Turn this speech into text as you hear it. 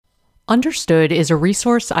Understood is a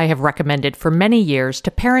resource I have recommended for many years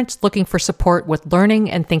to parents looking for support with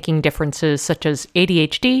learning and thinking differences such as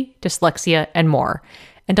ADHD, dyslexia, and more.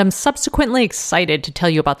 And I'm subsequently excited to tell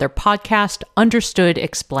you about their podcast, Understood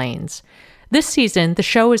Explains. This season, the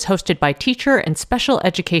show is hosted by teacher and special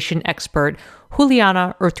education expert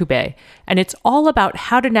Juliana Urtubey, and it's all about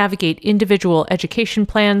how to navigate individual education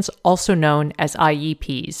plans, also known as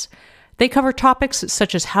IEPs. They cover topics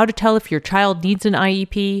such as how to tell if your child needs an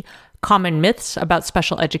IEP, common myths about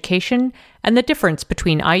special education, and the difference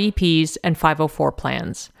between IEPs and 504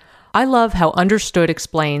 plans. I love how Understood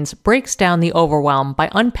Explains breaks down the overwhelm by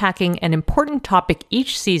unpacking an important topic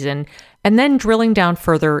each season and then drilling down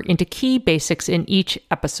further into key basics in each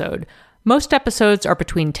episode. Most episodes are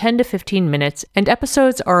between 10 to 15 minutes, and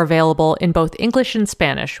episodes are available in both English and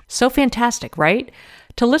Spanish. So fantastic, right?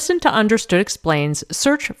 To listen to Understood Explains,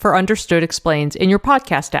 search for Understood Explains in your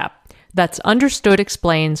podcast app. That's Understood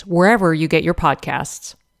Explains wherever you get your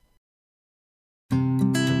podcasts.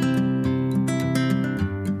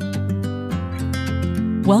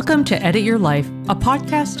 Welcome to Edit Your Life, a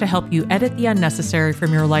podcast to help you edit the unnecessary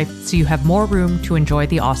from your life so you have more room to enjoy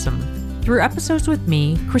the awesome. Through episodes with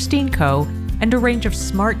me, Christine Coe, and a range of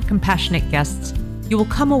smart, compassionate guests, you will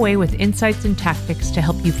come away with insights and tactics to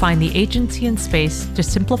help you find the agency and space to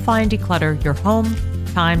simplify and declutter your home,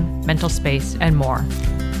 time, mental space, and more.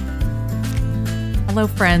 Hello,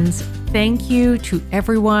 friends. Thank you to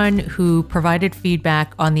everyone who provided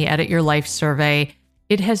feedback on the Edit Your Life survey.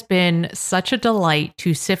 It has been such a delight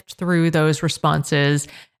to sift through those responses.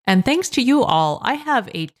 And thanks to you all, I have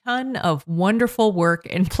a ton of wonderful work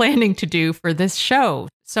and planning to do for this show.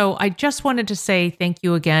 So I just wanted to say thank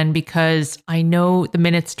you again because I know the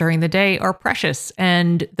minutes during the day are precious.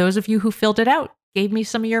 And those of you who filled it out gave me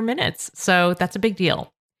some of your minutes. So that's a big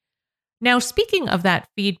deal. Now, speaking of that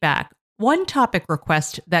feedback, one topic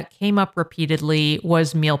request that came up repeatedly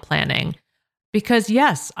was meal planning. Because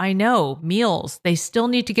yes, I know, meals, they still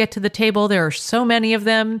need to get to the table. There are so many of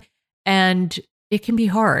them, and it can be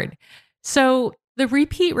hard. So the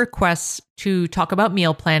repeat requests to talk about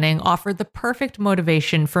meal planning offered the perfect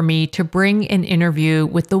motivation for me to bring an interview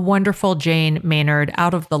with the wonderful Jane Maynard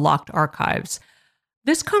out of the Locked Archives.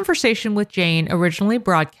 This conversation with Jane originally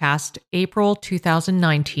broadcast April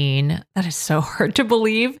 2019. That is so hard to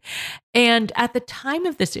believe. And at the time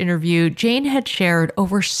of this interview, Jane had shared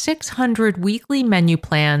over 600 weekly menu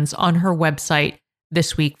plans on her website,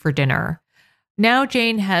 This Week for Dinner. Now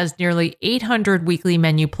Jane has nearly 800 weekly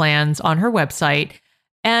menu plans on her website.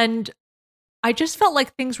 And I just felt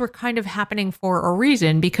like things were kind of happening for a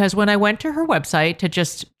reason, because when I went to her website to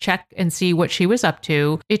just check and see what she was up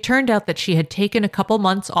to, it turned out that she had taken a couple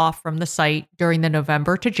months off from the site during the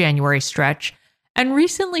November to January stretch and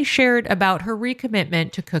recently shared about her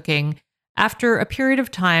recommitment to cooking after a period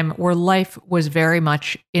of time where life was very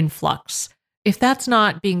much in flux. If that's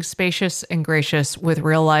not being spacious and gracious with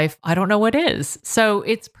real life, I don't know what is. So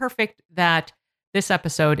it's perfect that this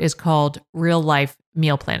episode is called Real Life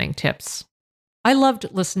Meal Planning Tips. I loved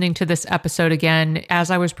listening to this episode again as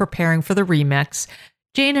I was preparing for the remix.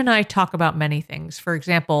 Jane and I talk about many things. For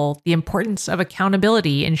example, the importance of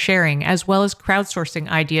accountability and sharing, as well as crowdsourcing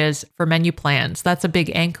ideas for menu plans. That's a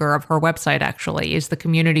big anchor of her website, actually, is the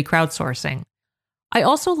community crowdsourcing. I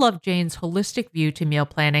also love Jane's holistic view to meal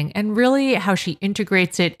planning and really how she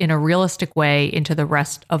integrates it in a realistic way into the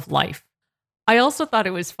rest of life. I also thought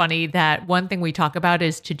it was funny that one thing we talk about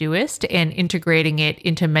is Todoist and integrating it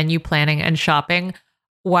into menu planning and shopping.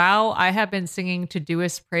 Wow, I have been singing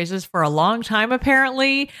Todoist praises for a long time,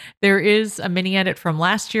 apparently. There is a mini edit from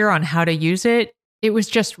last year on how to use it. It was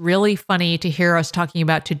just really funny to hear us talking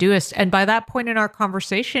about Todoist. And by that point in our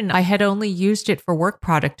conversation, I had only used it for work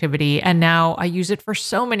productivity. And now I use it for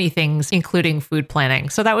so many things, including food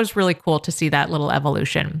planning. So that was really cool to see that little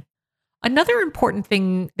evolution. Another important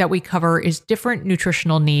thing that we cover is different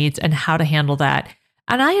nutritional needs and how to handle that.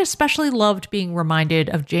 And I especially loved being reminded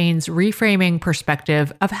of Jane's reframing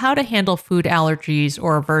perspective of how to handle food allergies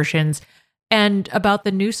or aversions and about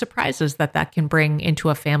the new surprises that can bring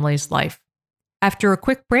into a family's life. After a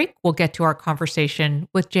quick break, we'll get to our conversation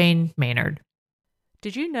with Jane Maynard.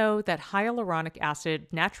 Did you know that hyaluronic acid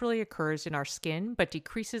naturally occurs in our skin but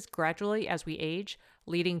decreases gradually as we age,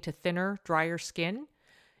 leading to thinner, drier skin?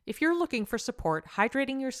 If you're looking for support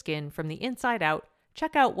hydrating your skin from the inside out,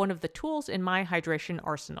 check out one of the tools in my hydration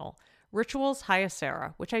arsenal, Ritual's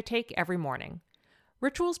Hyacera, which I take every morning.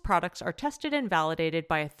 Ritual's products are tested and validated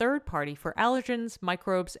by a third party for allergens,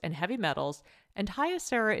 microbes, and heavy metals, and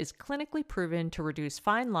Hyacera is clinically proven to reduce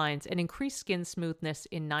fine lines and increase skin smoothness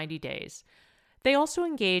in 90 days. They also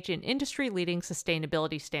engage in industry-leading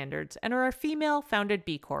sustainability standards and are a female-founded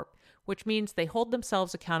B Corp, which means they hold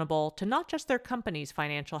themselves accountable to not just their company's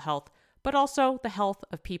financial health, but also the health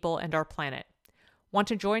of people and our planet. Want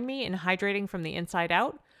to join me in hydrating from the inside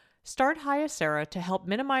out? Start Hyacera to help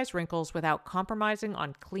minimize wrinkles without compromising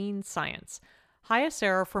on clean science.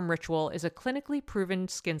 Hyacera from Ritual is a clinically proven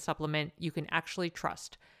skin supplement you can actually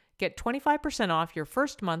trust. Get 25% off your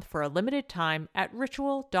first month for a limited time at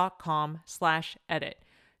ritual.com/edit.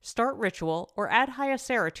 Start Ritual or add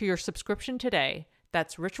Hyacera to your subscription today.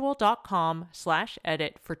 That's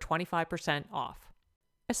ritual.com/edit for 25% off.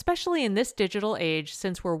 Especially in this digital age,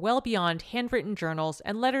 since we're well beyond handwritten journals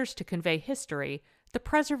and letters to convey history, the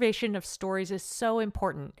preservation of stories is so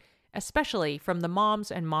important, especially from the moms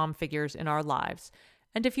and mom figures in our lives.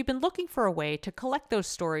 And if you've been looking for a way to collect those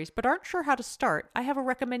stories but aren't sure how to start, I have a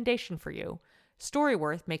recommendation for you.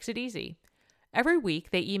 Storyworth makes it easy. Every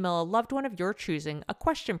week, they email a loved one of your choosing a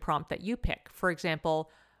question prompt that you pick. For example,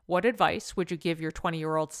 what advice would you give your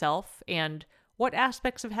 20-year-old self? And what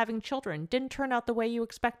aspects of having children didn't turn out the way you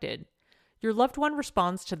expected? Your loved one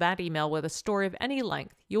responds to that email with a story of any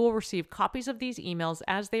length. You will receive copies of these emails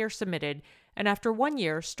as they are submitted, and after 1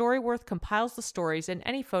 year, Storyworth compiles the stories and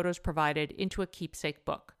any photos provided into a keepsake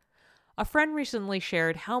book. A friend recently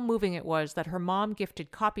shared how moving it was that her mom gifted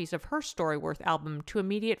copies of her Storyworth album to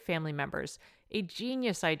immediate family members, a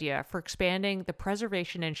genius idea for expanding the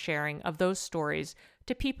preservation and sharing of those stories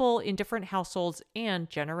to people in different households and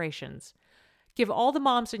generations. Give all the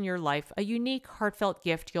moms in your life a unique, heartfelt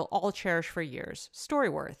gift you'll all cherish for years.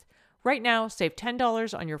 Storyworth. Right now, save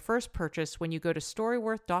 $10 on your first purchase when you go to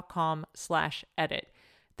storyworth.com/edit.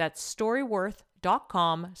 That's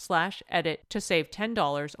storyworth.com/edit to save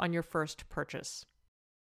 $10 on your first purchase.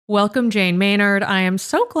 Welcome, Jane Maynard. I am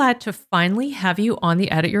so glad to finally have you on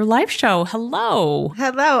the Edit Your Life show. Hello.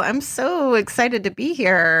 Hello. I'm so excited to be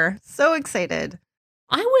here. So excited.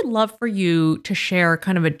 I would love for you to share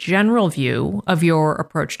kind of a general view of your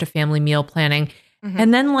approach to family meal planning,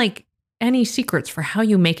 and then like any secrets for how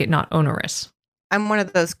you make it not onerous. I'm one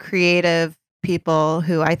of those creative people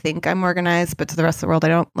who I think I'm organized, but to the rest of the world, I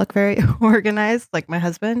don't look very organized. Like my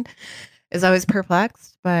husband is always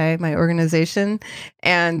perplexed by my organization.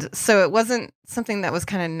 And so it wasn't something that was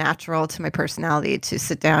kind of natural to my personality to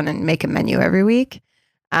sit down and make a menu every week.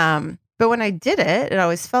 But when I did it, it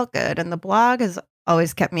always felt good. And the blog has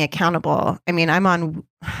always kept me accountable. I mean, I'm on,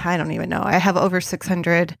 I don't even know. I have over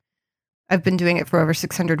 600. I've been doing it for over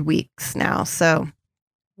 600 weeks now. So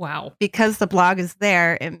wow. Because the blog is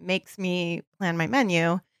there, it makes me plan my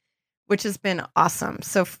menu, which has been awesome.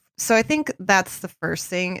 So I think that's the first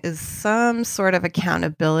thing is some sort of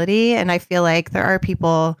accountability. And I feel like there are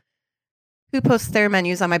people who post their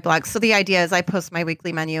menus on my blog. So the idea is I post my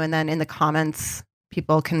weekly menu and then in the comments,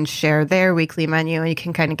 people can share their weekly menu and you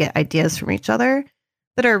can kind of get ideas from each other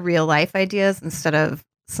that are real life ideas instead of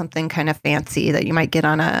something kind of fancy that you might get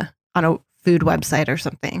on a food website or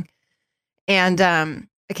something. And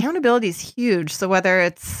accountability is huge. So whether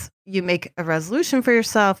it's you make a resolution for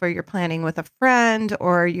yourself or you're planning with a friend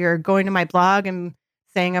or you're going to my blog and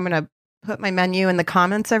saying, I'm going to put my menu in the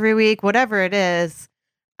comments every week, whatever it is,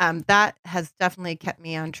 that has definitely kept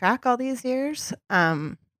me on track all these years.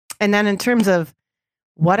 And then in terms of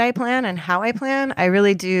what I plan and how I plan, I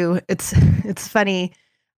really do. It's funny.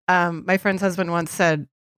 My friend's husband once said,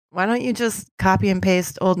 why don't you just copy and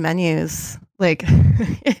paste old menus? Like,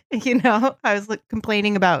 I was like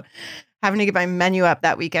complaining about having to get my menu up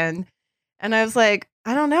that weekend. And I was like,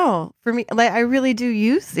 I don't know. For me, like, I really do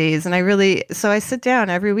use these. And so I sit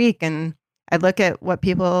down every week and I look at what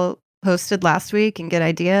people posted last week and get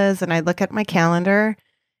ideas. And I look at my calendar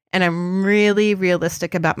and I'm really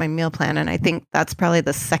realistic about my meal plan. And I think that's probably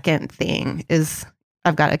the second thing is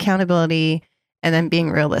I've got accountability and then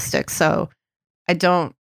being realistic. So I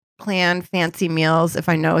don't plan fancy meals if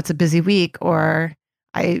I know it's a busy week, or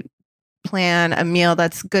I plan a meal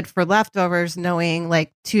that's good for leftovers, knowing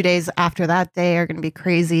like 2 days after that day are going to be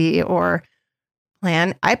crazy, or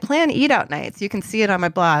I plan eat out nights. You can see it on my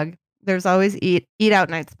blog. There's always eat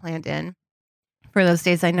out nights planned in for those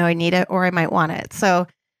days I know I need it or I might want it. So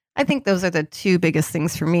I think those are the two biggest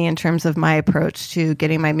things for me in terms of my approach to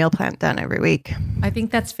getting my meal plan done every week. I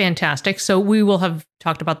think that's fantastic. So we will have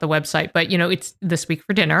talked about the website, but it's This Week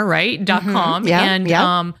for Dinner, right? .com. Yeah, and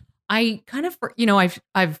yeah. I kind of,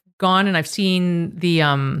 I've gone and I've seen the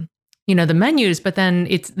the menus, but then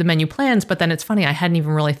it's the menu plans, but then it's funny, I hadn't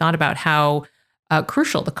even really thought about how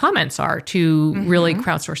crucial the comments are to really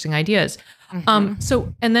crowdsourcing ideas.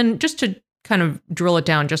 So, and then just to kind of drill it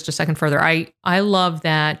down just a second further, I love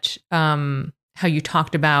that how you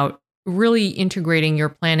talked about really integrating your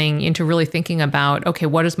planning into really thinking about, okay,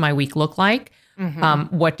 what does my week look like?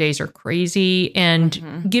 what days are crazy,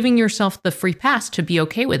 and giving yourself the free pass to be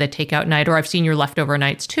okay with a takeout night. Or I've seen your leftover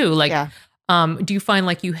nights too. Like, do you find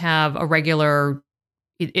like you have a regular,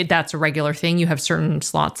 that's a regular thing? You have certain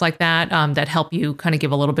slots like that that help you kind of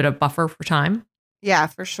give a little bit of buffer for time? Yeah,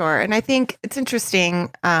 for sure. And I think it's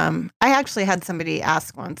interesting. I actually had somebody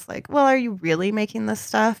ask once, like, well, are you really making this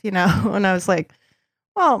stuff? And I was like,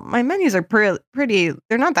 well, my menus are pretty,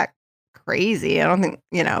 they're not that crazy. I don't think,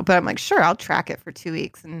 but I'm like, sure, I'll track it for 2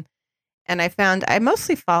 weeks. And I found I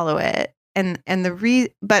mostly follow it.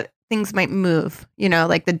 But things might move,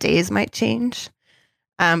 like the days might change.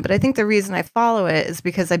 But I think the reason I follow it is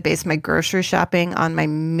because I base my grocery shopping on my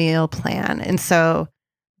meal plan. And so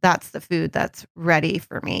that's the food that's ready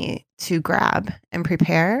for me to grab and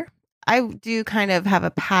prepare. I do kind of have a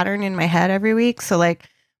pattern in my head every week. So like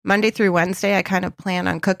Monday through Wednesday, I kind of plan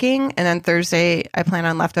on cooking. And then Thursday, I plan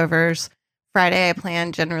on leftovers. Friday, I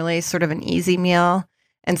plan generally sort of an easy meal.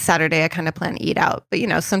 And Saturday, I kind of plan eat out. But,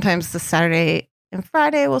 sometimes the Saturday and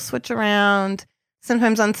Friday will switch around.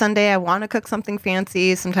 Sometimes on Sunday, I want to cook something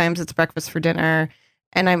fancy. Sometimes it's breakfast for dinner.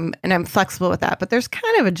 And I'm flexible with that. But there's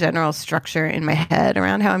kind of a general structure in my head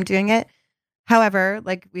around how I'm doing it. However,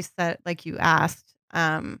 like we said, like you asked,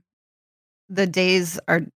 the days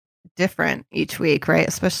are different each week, right?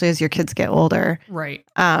 Especially as your kids get older. Right.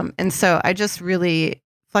 And so I just really,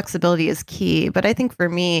 flexibility is key. But I think for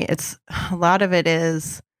me, it's a lot of it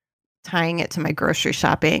is tying it to my grocery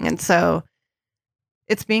shopping. And so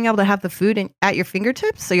it's being able to have the food at your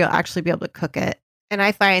fingertips so you'll actually be able to cook it. And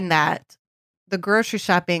I find that the grocery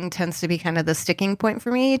shopping tends to be kind of the sticking point for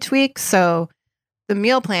me each week. So the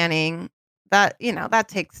meal planning, that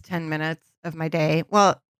takes 10 minutes of my day.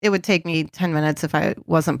 Well, it would take me 10 minutes if I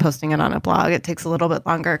wasn't posting it on a blog. It takes a little bit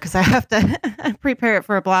longer because I have to prepare it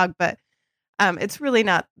for a blog, but it's really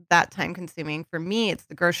not that time consuming. For me, it's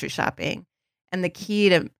the grocery shopping. And the key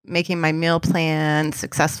to making my meal plan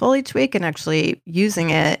successful each week and actually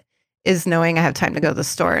using it is knowing I have time to go to the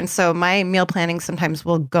store. And so my meal planning sometimes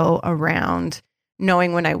will go around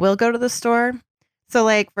knowing when I will go to the store. So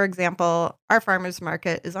like, for example, our farmer's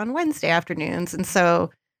market is on Wednesday afternoons. And so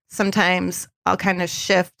sometimes I'll kind of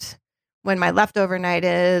shift when my leftover night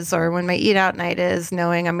is or when my eat out night is,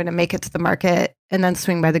 knowing I'm going to make it to the market and then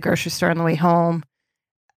swing by the grocery store on the way home.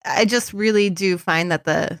 I just really do find that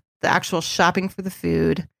the actual shopping for the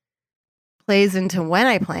food plays into when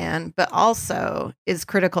I plan, but also is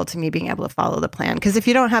critical to me being able to follow the plan. Because if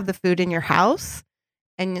you don't have the food in your house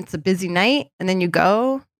and it's a busy night and then you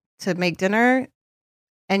go to make dinner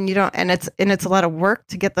and you don't, and it's a lot of work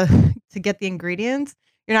to get the ingredients,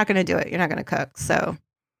 you're not going to do it. You're not going to cook. So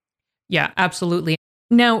yeah, absolutely.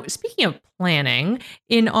 Now, speaking of planning,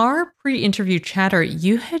 in our pre-interview chatter,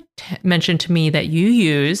 you had mentioned to me that you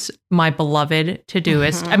use my beloved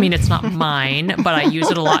Todoist. I mean, it's not mine, but I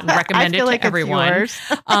use it a lot and recommend it to everyone.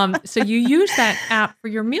 So you use that app for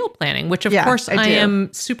your meal planning, which of course I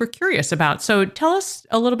am super curious about. So tell us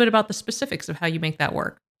a little bit about the specifics of how you make that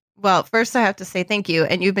work. Well, first I have to say thank you.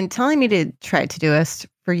 And you've been telling me to try Todoist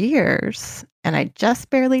for years, and I just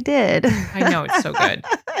barely did. I know, it's so good.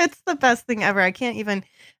 It's the best thing ever. I can't even,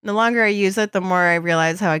 the longer I use it, the more I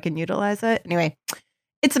realize how I can utilize it. Anyway,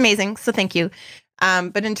 it's amazing. So thank you.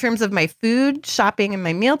 But in terms of my food shopping and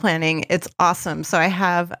my meal planning, it's awesome. So I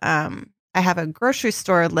have a grocery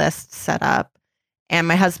store list set up, and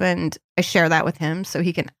my husband, I share that with him so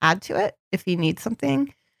he can add to it if he needs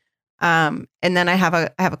something. And then I have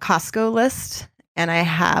a Costco list, and I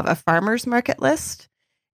have a farmer's market list.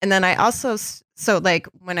 And then I also, so like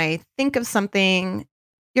when I think of something,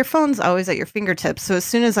 your phone's always at your fingertips. So as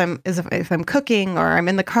soon as if I'm cooking or I'm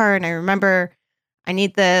in the car and I remember I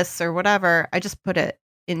need this or whatever, I just put it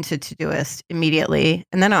into Todoist immediately.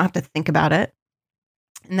 And then I don't have to think about it.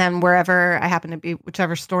 And then wherever I happen to be,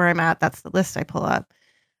 whichever store I'm at, that's the list I pull up.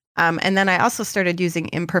 And then I also started using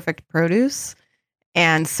Imperfect Produce.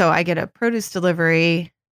 And so I get a produce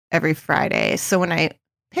delivery every Friday. So when I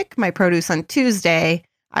pick my produce on Tuesday,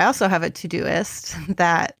 I also have a Todoist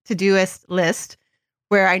list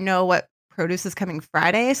where I know what produce is coming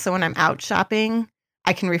Friday. So when I'm out shopping,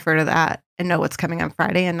 I can refer to that and know what's coming on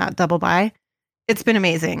Friday and not double buy. It's been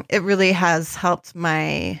amazing. It really has helped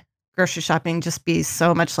my grocery shopping just be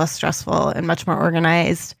so much less stressful and much more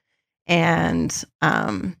organized. And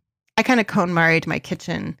I kind of KonMari'd my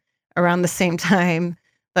kitchen around the same time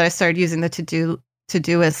that I started using the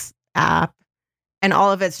Todoist app. And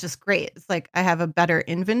all of it's just great. It's like I have a better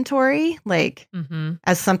inventory. Like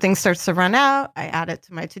as something starts to run out, I add it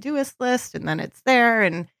to my Todoist list and then it's there.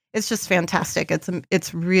 And it's just fantastic.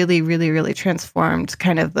 It's really, really, really transformed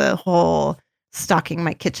kind of the whole stocking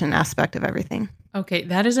my kitchen aspect of everything. Okay,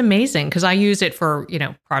 that is amazing because I use it for,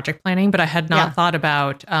 project planning, but I had not thought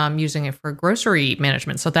about using it for grocery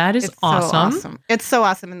management. So that is awesome. So awesome. It's so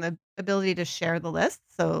awesome. And the ability to share the list.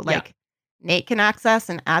 So like Nate can access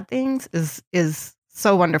and add things is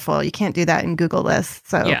so wonderful. You can't do that in Google Lists.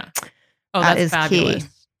 So that is fabulous. Key.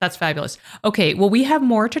 That's fabulous. Okay, well, we have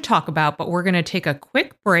more to talk about, but we're going to take a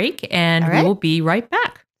quick break and we will be right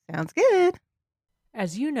back. Sounds good.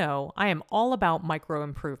 As you know, I am all about micro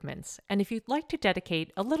improvements, and if you'd like to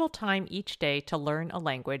dedicate a little time each day to learn a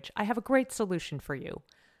language, I have a great solution for you.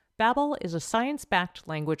 Babbel is a science-backed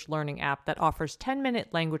language learning app that offers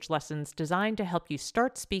 10-minute language lessons designed to help you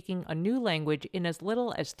start speaking a new language in as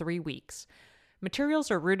little as 3 weeks. Materials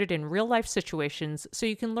are rooted in real-life situations, so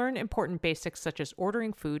you can learn important basics such as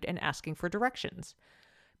ordering food and asking for directions.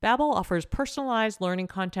 Babbel offers personalized learning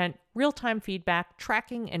content, real-time feedback,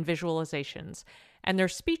 tracking, and visualizations, and their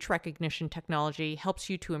speech recognition technology helps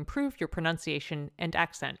you to improve your pronunciation and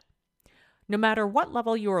accent. No matter what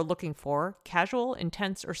level you are looking for, casual,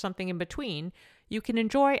 intense, or something in between, you can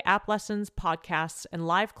enjoy app lessons, podcasts, and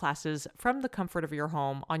live classes from the comfort of your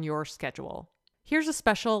home on your schedule. Here's a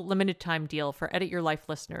special limited-time deal for Edit Your Life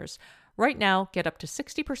listeners. Right now, get up to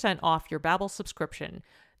 60% off your Babbel subscription.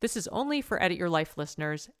 This is only for Edit Your Life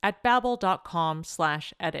listeners at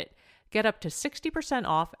babbel.com/edit. Get up to 60%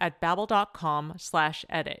 off at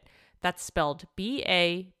babbel.com/edit. That's spelled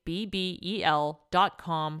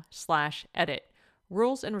BABBEL.com/edit.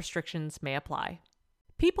 Rules and restrictions may apply.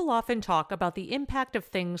 People often talk about the impact of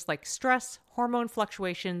things like stress, hormone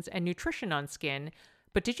fluctuations, and nutrition on skin,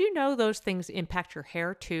 but did you know those things impact your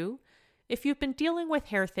hair too? If you've been dealing with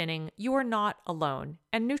hair thinning, you are not alone,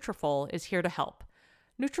 and Nutrafol is here to help.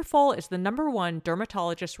 Nutrafol is the #1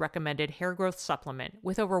 dermatologist-recommended hair growth supplement,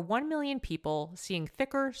 with over 1 million people seeing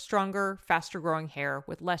thicker, stronger, faster-growing hair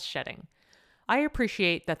with less shedding. I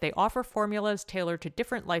appreciate that they offer formulas tailored to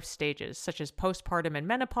different life stages, such as postpartum and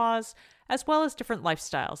menopause, as well as different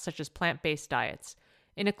lifestyles, such as plant-based diets.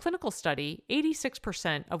 In a clinical study,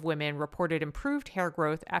 86% of women reported improved hair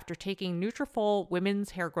growth after taking Nutrafol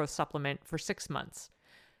Women's Hair Growth Supplement for 6 months.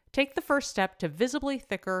 Take the first step to visibly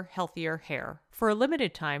thicker, healthier hair. For a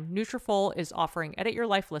limited time, Nutrafol is offering Edit Your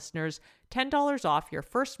Life listeners $10 off your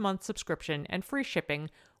first month subscription and free shipping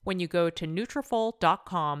when you go to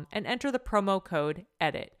Nutrafol.com and enter the promo code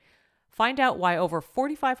EDIT. Find out why over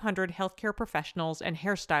 4,500 healthcare professionals and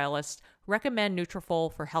hairstylists recommend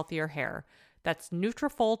Nutrafol for healthier hair. That's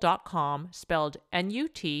Nutrafol.com, spelled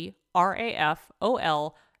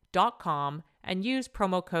Nutrafol.com, and use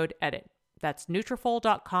promo code EDIT. That's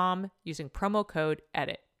Nutrafol.com using promo code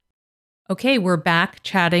EDIT. Okay, we're back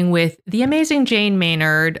chatting with the amazing Jane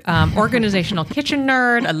Maynard, organizational kitchen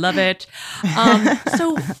nerd. I love it.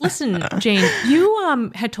 So listen, Jane,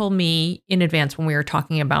 you had told me in advance when we were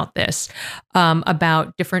talking about this,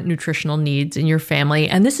 about different nutritional needs in your family.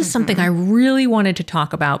 And this is something I really wanted to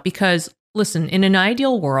talk about because, listen, in an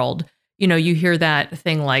ideal world, you hear that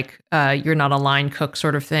thing like you're not a line cook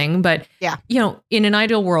sort of thing. But, in an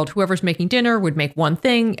ideal world, whoever's making dinner would make one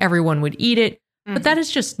thing, everyone would eat it. But that is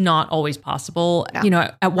just not always possible.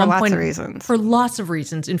 No. At one point, for lots of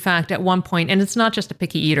reasons. In fact, at one point, and it's not just a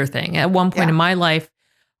picky eater thing. At one point in my life,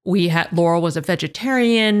 Laurel was a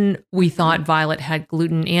vegetarian. We thought Violet had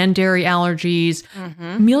gluten and dairy allergies.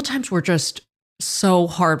 Mealtimes were just so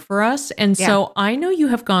hard for us. And so I know you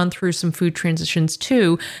have gone through some food transitions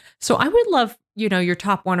too. So I would love, your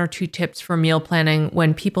top 1 or 2 tips for meal planning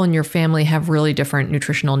when people in your family have really different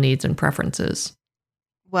nutritional needs and preferences.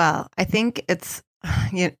 Well, I think it's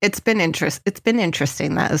been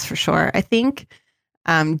interesting, that is for sure. I think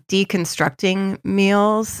deconstructing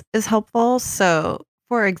meals is helpful. So,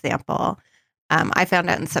 for example, I found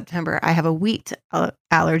out in September I have a wheat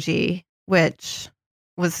allergy, which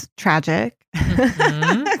was tragic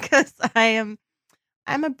because I'm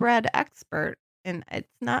a bread expert and it's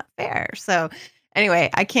not fair. So anyway,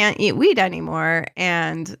 I can't eat wheat anymore.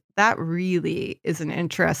 And that really is an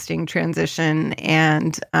interesting transition.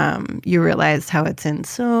 And you realize how it's in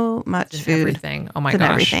so much food. Everything. Oh my gosh.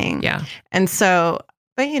 Everything. Yeah. And so,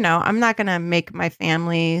 but I'm not going to make my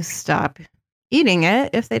family stop eating it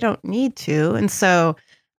if they don't need to. And so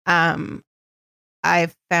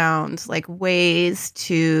I've found like ways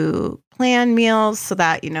to plan meals so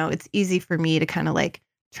that, it's easy for me to kind of like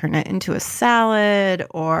turn it into a salad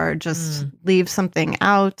or just leave something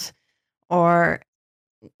out. Or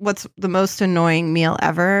what's the most annoying meal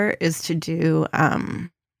ever is to do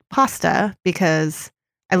pasta, because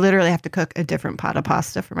I literally have to cook a different pot of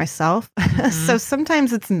pasta for myself. So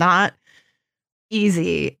sometimes it's not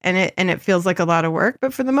easy and it feels like a lot of work.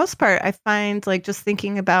 But for the most part, I find like just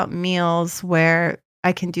thinking about meals where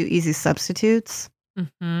I can do easy substitutes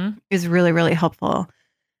is really, really helpful.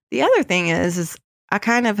 The other thing is I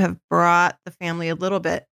kind of have brought the family a little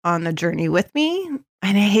bit on the journey with me.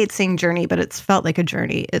 And I hate saying journey, but it's felt like a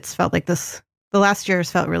journey. It's felt like this. The last year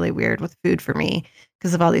has felt really weird with food for me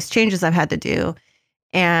because of all these changes I've had to do.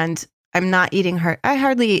 And I'm not eating I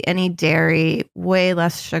hardly eat any dairy, way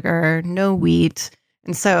less sugar, no wheat.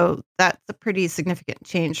 And so that's a pretty significant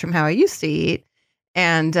change from how I used to eat.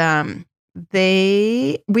 And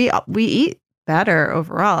we eat better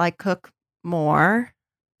overall. I cook more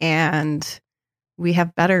and we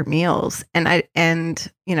have better meals. And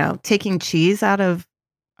taking cheese out of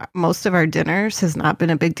most of our dinners has not been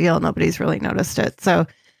a big deal. Nobody's really noticed it. So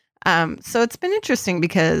it's been interesting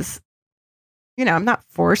because I'm not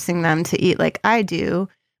forcing them to eat like I do,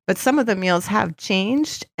 but some of the meals have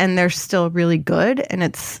changed and they're still really good and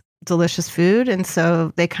it's delicious food. And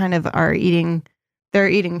so they kind of they're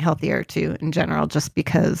eating healthier too in general, just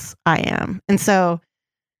because I am. And so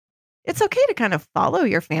it's okay to kind of follow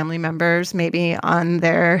your family members maybe on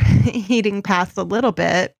their eating path a little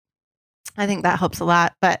bit. I think that helps a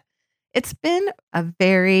lot, but it's been a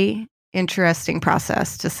very interesting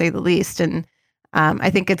process to say the least. And I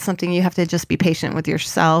think it's something you have to just be patient with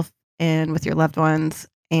yourself and with your loved ones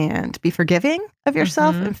and be forgiving of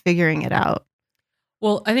yourself and figuring it out.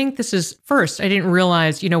 Well, I think this is first, I didn't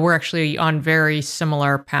realize, we're actually on very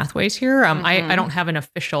similar pathways here. I don't have an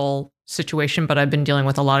official situation, but I've been dealing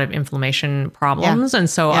with a lot of inflammation problems. And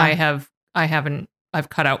so I've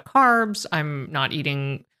cut out carbs. I'm not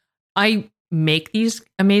eating, I make these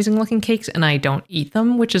amazing looking cakes and I don't eat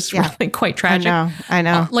them, which is really quite tragic. I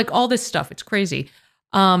know. Like all this stuff, it's crazy.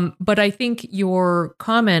 But I think your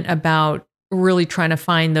comment about really trying to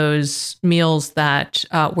find those meals that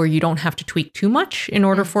where you don't have to tweak too much in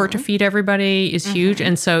order for it to feed everybody is huge.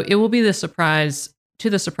 And so it will be the surprise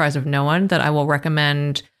of no one that I will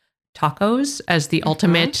recommend tacos as the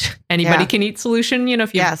ultimate anybody can eat solution,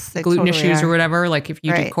 if you have gluten issues or whatever, like if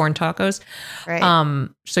you do corn tacos. Right.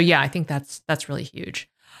 So yeah, I think that's really huge.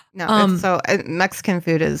 No, so Mexican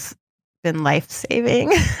food has been life-saving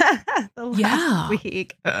the last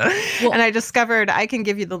week. Well, and I can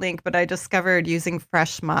give you the link, but I discovered using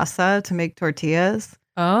fresh masa to make tortillas.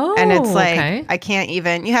 Oh, and it's like, I can't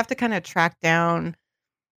even, you have to kind of track down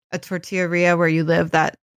a tortilleria where you live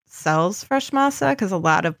that sells fresh masa, because a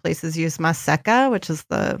lot of places use maseca, which is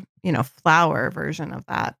the flour version of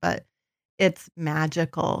that, but it's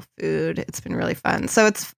magical food. It's been really fun. So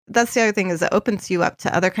that's the other thing, is it opens you up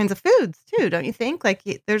to other kinds of foods too, don't you think? Like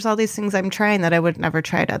there's all these things I'm trying that I would never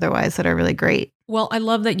tried otherwise that are really great. Well, I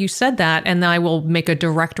love that you said that, and I will make a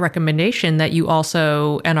direct recommendation that you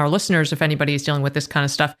also, and our listeners, if anybody is dealing with this kind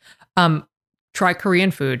of stuff, try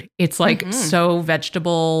Korean food. It's like so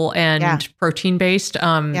vegetable and protein based.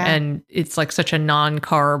 And it's like such a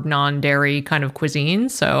non-carb, non-dairy kind of cuisine.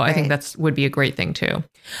 So I think would be a great thing too.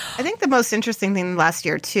 I think the most interesting thing last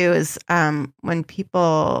year too is when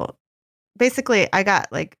people, basically I got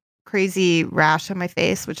like crazy rash on my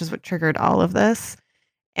face, which is what triggered all of this.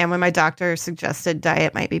 And when my doctor suggested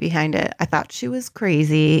diet might be behind it, I thought she was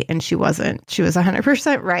crazy, and she wasn't. She was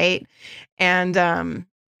 100% right. And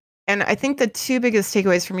I think the two biggest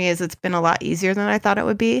takeaways for me is it's been a lot easier than I thought it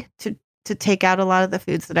would be to take out a lot of the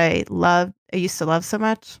foods that I used to love so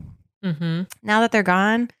much. Now that they're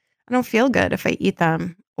gone, I don't feel good if I eat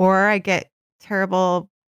them, or I get terrible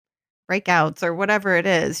breakouts or whatever it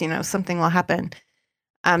is, something will happen.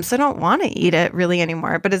 So I don't want to eat it really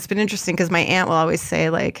anymore. But it's been interesting because my aunt will always say,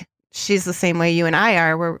 like, she's the same way you and I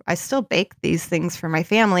are, where I still bake these things for my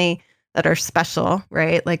family that are special,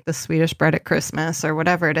 right? Like the Swedish bread at Christmas or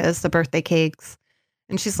whatever it is, the birthday cakes.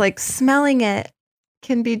 And she's like, smelling it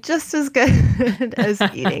can be just as good as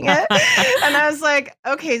eating it. And I was like,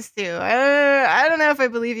 okay, Stu, I don't know if I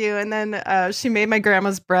believe you. And then she made my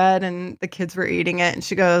grandma's bread and the kids were eating it. And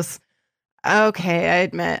she goes, okay, I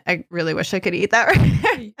admit, I really wish I could eat that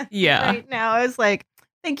right now. I was like,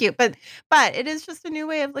 thank you. But it is just a new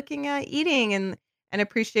way of looking at eating and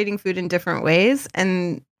appreciating food in different ways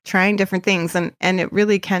and trying different things. And it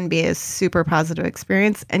really can be a super positive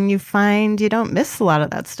experience. And you find you don't miss a lot of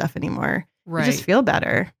that stuff anymore. Right. You just feel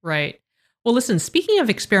better. Right. Well, listen, speaking of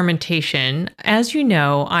experimentation, as you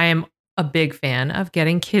know, I am a big fan of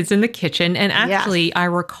getting kids in the kitchen. And actually, I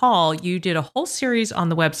recall you did a whole series on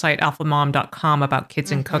the website alphamom.com about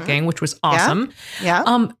kids and cooking, which was awesome. Yeah.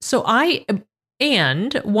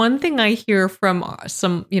 And one thing I hear from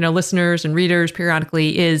some, listeners and readers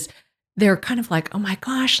periodically is they're kind of like, oh my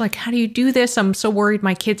gosh, like, how do you do this? I'm so worried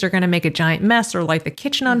my kids are going to make a giant mess or light the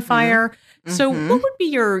kitchen on fire. So what would be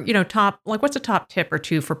your, top, like, what's a top tip or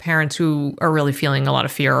two for parents who are really feeling a lot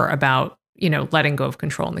of fear about, letting go of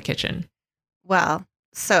control in the kitchen? Well,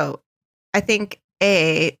 so I think,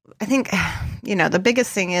 the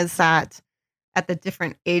biggest thing is that at the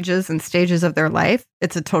different ages and stages of their life,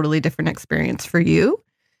 it's a totally different experience for you.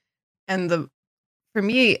 And for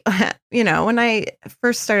me, when I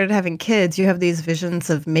first started having kids, you have these visions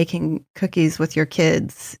of making cookies with your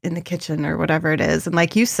kids in the kitchen or whatever it is. And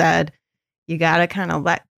like you said, you got to kind of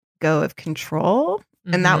let go of control.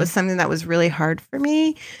 And that was something that was really hard for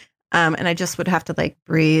me. And I just would have to like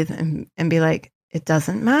breathe and be like, it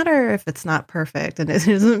doesn't matter if it's not perfect. And it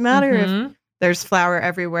doesn't matter if there's flour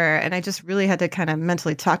everywhere. And I just really had to kind of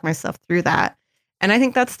mentally talk myself through that. And I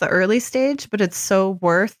think that's the early stage, but it's so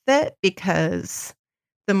worth it because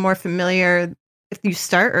the more familiar, if you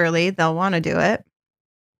start early, they'll want to do it.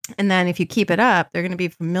 And then if you keep it up, they're going to be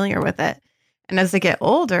familiar with it. And as they get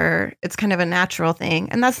older, it's kind of a natural thing.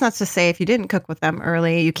 And that's not to say if you didn't cook with them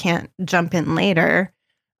early, you can't jump in later.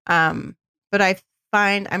 But I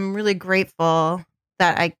find I'm really grateful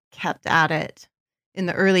that I kept at it in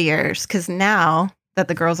the early years, because now that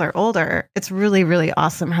the girls are older, it's really, really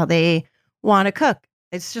awesome how they want to cook.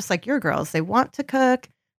 It's just like your girls. They want to cook.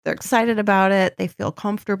 They're excited about it. They feel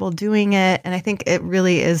comfortable doing it. And I think it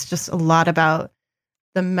really is just a lot about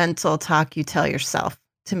the mental talk you tell yourself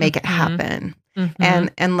to make it happen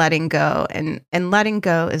and letting go. And letting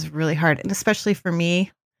go is really hard. And especially for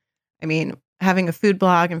me, I mean, having a food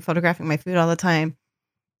blog and photographing my food all the time,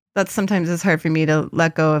 that sometimes is hard for me to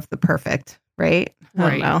let go of the perfect, right? I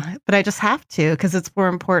don't know. But I just have to, because it's more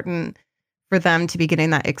important for them to be getting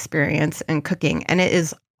that experience and cooking. And it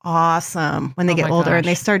is awesome when they get older and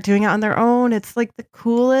they start doing it on their own. It's like the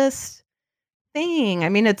coolest thing. I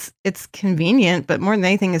mean, it's convenient, but more than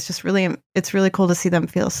anything, it's really cool to see them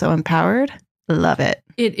feel so empowered. Love it.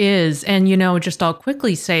 It is. And, just I'll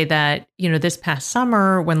quickly say that, this past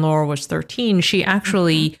summer when Laura was 13, she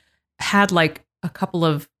actually had like a couple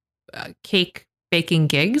of cake baking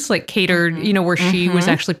gigs, like catered, where she was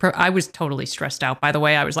actually, I was totally stressed out, by the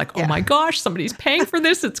way. I was like, oh my gosh, somebody's paying for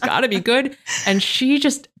this. It's got to be good. And she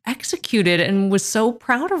just executed and was so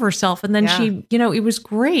proud of herself. And then she, it was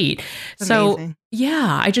great. So amazing.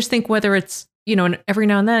 Yeah, I just think whether it's, and every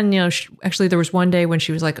now and then, actually there was one day when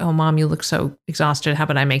she was like, oh, Mom, you look so exhausted. How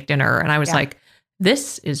about I make dinner? And I was like,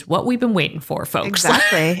 this is what we've been waiting for, folks.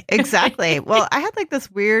 Exactly. Well, I had like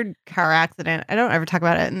this weird car accident. I don't ever talk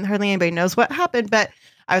about it and hardly anybody knows what happened, but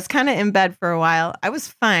I was kind of in bed for a while. I was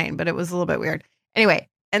fine, but it was a little bit weird. Anyway,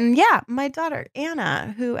 and my daughter,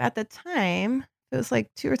 Anna, who at the time, it was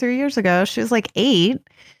like 2 or 3 years ago, she was like 8.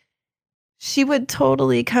 She would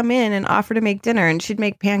totally come in and offer to make dinner, and she'd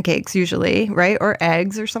make pancakes usually, right? Or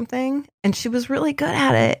eggs or something. And she was really good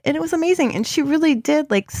at it. And it was amazing. And she really did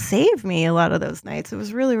like save me a lot of those nights. It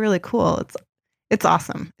was really, really cool. It's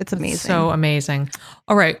awesome. It's amazing. So amazing.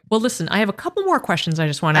 All right. Well, listen, I have a couple more questions I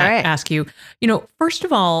just want to ask you. First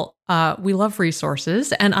of all, we love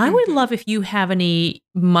resources, and I would love if you have any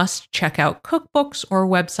must check out cookbooks or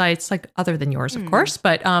websites, like other than yours, of course,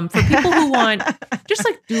 but for people who want just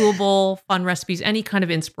like doable, fun recipes, any kind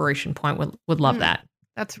of inspiration point, would love that.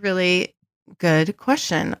 That's really good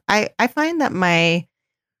question. I find that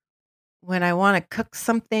when I want to cook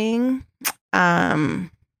something,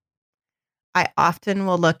 I often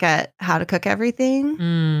will look at How to Cook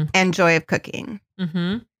Everything and Joy of Cooking.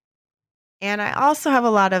 Mm-hmm. And I also have a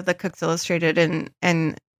lot of the Cooks Illustrated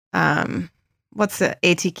and what's the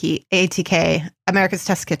ATK, America's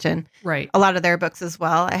Test Kitchen. Right. A lot of their books as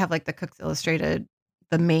well. I have like the Cooks Illustrated,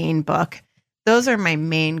 the main book. Those are my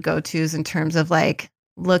main go-tos in terms of like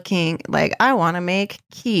looking, like I want to make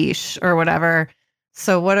quiche or whatever.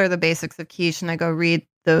 So what are the basics of quiche? And I go read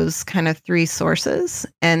those kind of 3 sources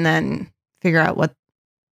and then figure out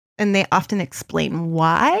and they often explain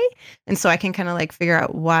why. And so I can kind of like figure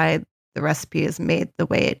out why the recipe is made the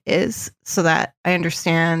way it is so that I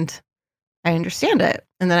understand it.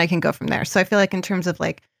 And then I can go from there. So I feel like in terms of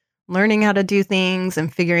like learning how to do things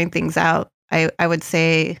and figuring things out, I would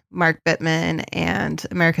say Mark Bittman and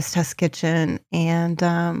America's Test Kitchen. And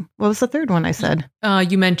what was the third one I said?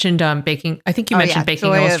 You mentioned baking. I think you mentioned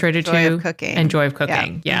Baking Illustrated too. Joy of Cooking. And Joy of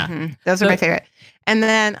Cooking. Yeah. Mm-hmm. Those are my favorite. And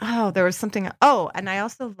then, there was something. And I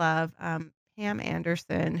also love Pam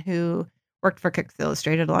Anderson, who worked for Cooks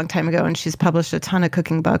Illustrated a long time ago. And she's published a ton of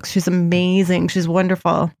cooking books. She's amazing. She's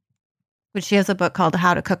wonderful. But she has a book called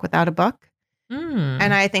How to Cook Without a Book.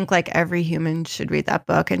 And I think like every human should read that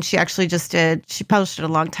book. And she actually she published it a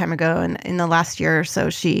long time ago. And in the last year or so,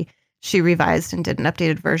 she she revised and did an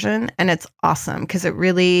updated version, and it's awesome because it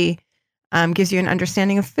really gives you an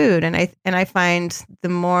understanding of food. And I find the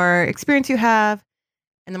more experience you have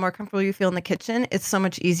and the more comfortable you feel in the kitchen, it's so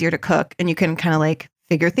much easier to cook, and you can kind of like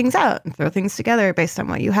figure things out and throw things together based on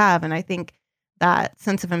what you have. And I think that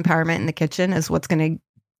sense of empowerment in the kitchen is what's going to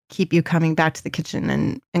keep you coming back to the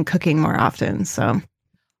kitchen and cooking more often. So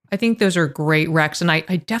I think those are great recs, and I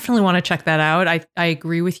definitely want to check that out. I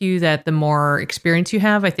agree with you that the more experience you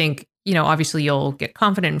have, I think, obviously you'll get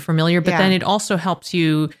confident and familiar, but then it also helps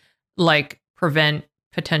you like prevent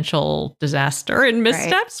potential disaster and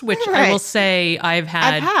missteps, which I will say I've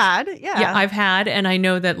had. Yeah, I've had. And I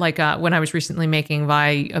know that like when I was recently making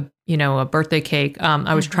Vi a birthday cake,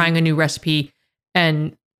 I was trying a new recipe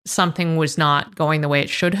and something was not going the way it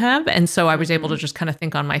should have. And so I was able to just kind of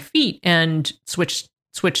think on my feet and switch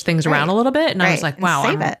things around a little bit. And I was like, wow,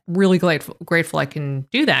 I'm really grateful I can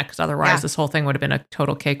do that, because otherwise this whole thing would have been a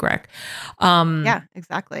total cake wreck. Yeah,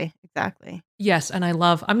 exactly. Yes. And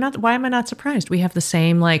why am I not surprised? We have the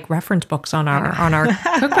same like reference books on our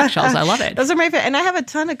cookbook shelves. I love it. Those are my favorite. And I have a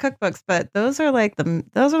ton of cookbooks, but those are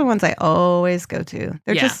the ones I always go to.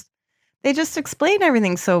 They just explain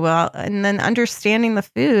everything so well. And then understanding the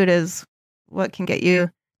food is what can get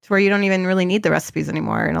you to where you don't even really need the recipes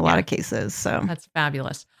anymore in a lot of cases. So that's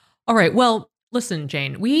fabulous. All right. Well, listen,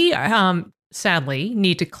 Jane, we sadly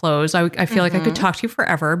need to close. I feel like I could talk to you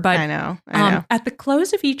forever, but I know. At the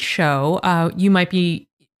close of each show, you might be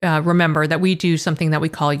remember that we do something that we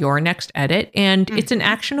call Your Next Edit, and it's an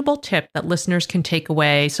actionable tip that listeners can take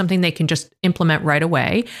away, something they can just implement right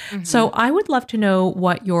away. So I would love to know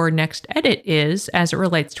what your next edit is as it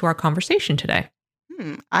relates to our conversation today.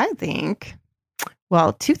 I think,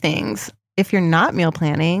 well, two things. If you're not meal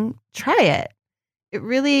planning, try it. It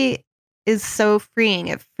really is so freeing.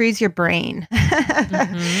 It frees your brain.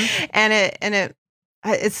 And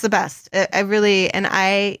it's the best.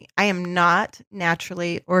 I am not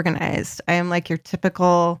naturally organized. I am like your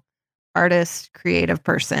typical artist, creative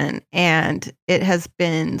person. And it has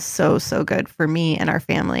been so, so good for me and our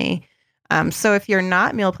family. So if you're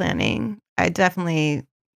not meal planning, I definitely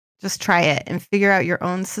just try it and figure out your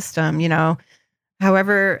own system,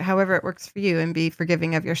 however it works for you, and be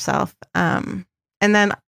forgiving of yourself. And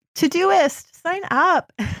then Todoist, sign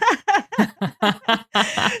up.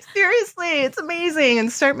 Seriously, it's amazing.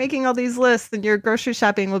 And start making all these lists, and your grocery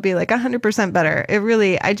shopping will be like 100% better.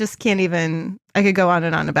 I just can't even, I could go on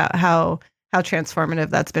and on about how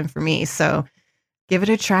transformative that's been for me. So give it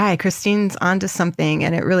a try. Christine's onto something,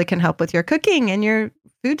 and it really can help with your cooking and your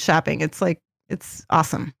food shopping. It's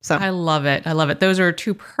awesome. So I love it. Those are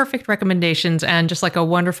two perfect recommendations, and just like a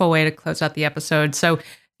wonderful way to close out the episode. So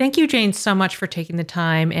thank you, Jane, so much for taking the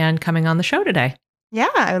time and coming on the show today. Yeah,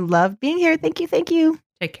 I love being here. Thank you.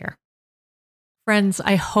 Take care. Friends,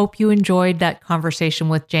 I hope you enjoyed that conversation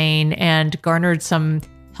with Jane and garnered some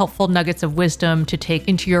helpful nuggets of wisdom to take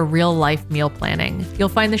into your real life meal planning. You'll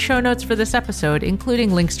find the show notes for this episode,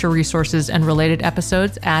 including links to resources and related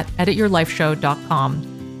episodes, at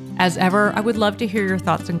edityourlifeshow.com. As ever, I would love to hear your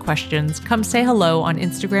thoughts and questions. Come say hello on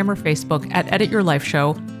Instagram or Facebook at Edit Your Life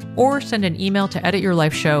Show, or send an email to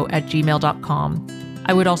edityourlifeshow@gmail.com.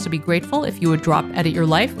 I would also be grateful if you would drop Edit Your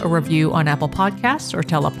Life a review on Apple Podcasts, or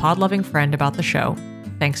tell a pod-loving friend about the show.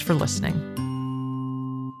 Thanks for listening.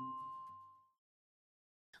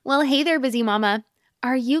 Well, hey there, busy mama.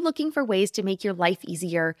 Are you looking for ways to make your life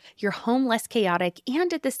easier, your home less chaotic,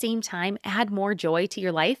 and at the same time add more joy to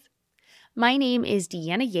your life? My name is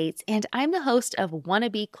Deanna Yates, and I'm the host of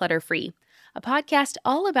Wannabe Clutter-Free, a podcast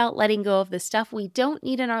all about letting go of the stuff we don't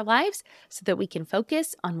need in our lives so that we can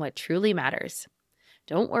focus on what truly matters.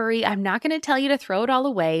 Don't worry, I'm not going to tell you to throw it all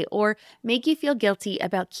away or make you feel guilty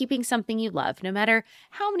about keeping something you love, no matter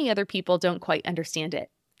how many other people don't quite understand it.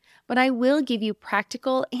 But I will give you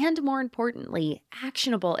practical and, more importantly,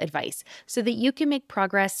 actionable advice so that you can make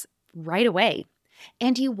progress right away.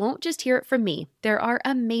 And you won't just hear it from me. There are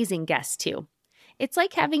amazing guests too. It's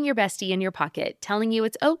like having your bestie in your pocket telling you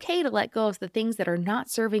it's okay to let go of the things that are not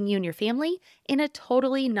serving you and your family in a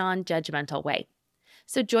totally non-judgmental way.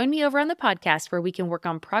 So join me over on the podcast where we can work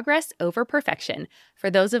on progress over perfection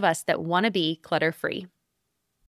for those of us that want to be clutter-free.